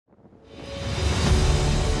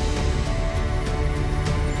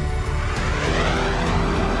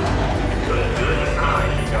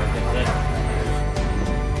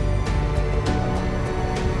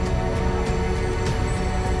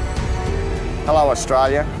Hello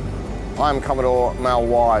Australia, I'm Commodore Mal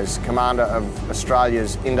Wise, Commander of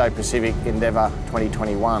Australia's Indo-Pacific Endeavour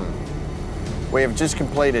 2021. We have just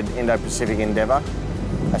completed Indo-Pacific Endeavour,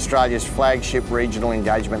 Australia's flagship regional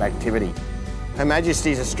engagement activity. Her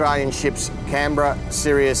Majesty's Australian ships Canberra,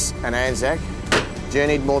 Sirius and Anzac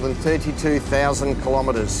journeyed more than 32,000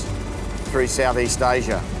 kilometres through Southeast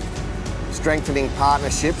Asia, strengthening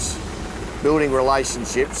partnerships, building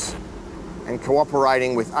relationships and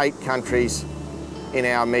cooperating with 8 countries in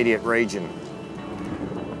our immediate region.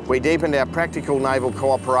 We deepened our practical naval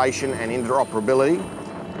cooperation and interoperability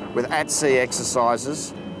with at-sea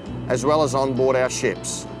exercises, as well as on board our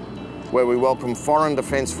ships, where we welcomed Foreign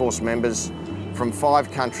Defence Force members from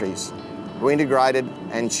 5 countries who integrated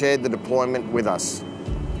and shared the deployment with us,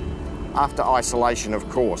 after isolation of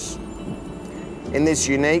course. In this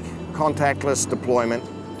unique, contactless deployment,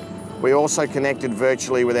 we also connected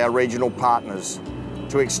virtually with our regional partners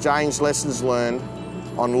to exchange lessons learned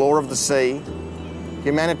on law of the sea,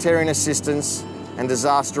 humanitarian assistance and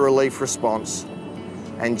disaster relief response,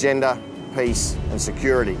 and gender, peace and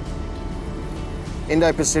security.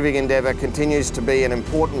 Indo-Pacific Endeavour continues to be an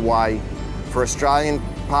important way for Australian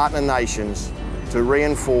partner nations to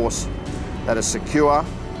reinforce that a secure,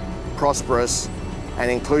 prosperous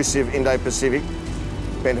and inclusive Indo-Pacific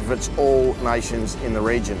benefits all nations in the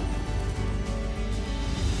region.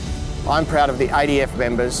 I'm proud of the ADF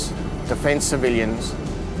members, Defence civilians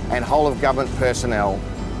and whole of government personnel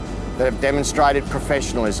that have demonstrated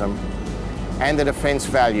professionalism and the Defence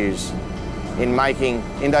values in making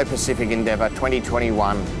Indo-Pacific Endeavour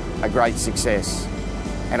 2021 a great success.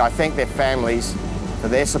 And I thank their families for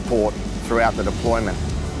their support throughout the deployment.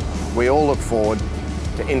 We all look forward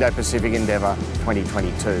to Indo-Pacific Endeavour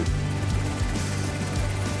 2022.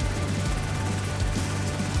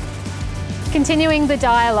 Continuing the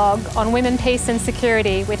dialogue on women, peace and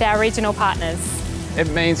security with our regional partners. It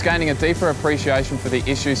means gaining a deeper appreciation for the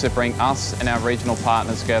issues that bring us and our regional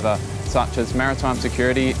partners together, such as maritime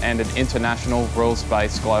security and an international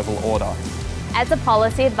rules-based global order. As a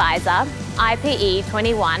policy advisor, IPE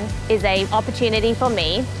 21 is an opportunity for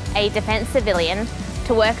me, a Defence civilian,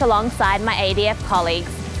 to work alongside my ADF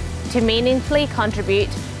colleagues to meaningfully contribute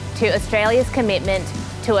to Australia's commitment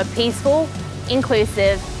to a peaceful,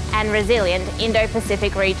 inclusive and resilient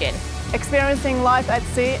Indo-Pacific region. Experiencing life at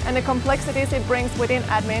sea and the complexities it brings within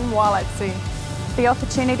admin while at sea. The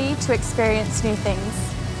opportunity to experience new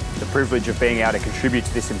things. The privilege of being able to contribute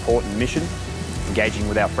to this important mission, engaging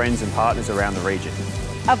with our friends and partners around the region.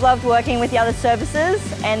 I've loved working with the other services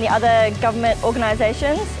and the other government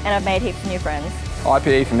organisations, and I've made heaps of new friends.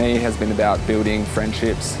 IPE for me has been about building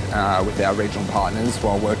friendships with our regional partners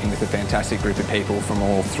while working with a fantastic group of people from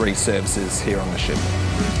all 3 services here on the ship.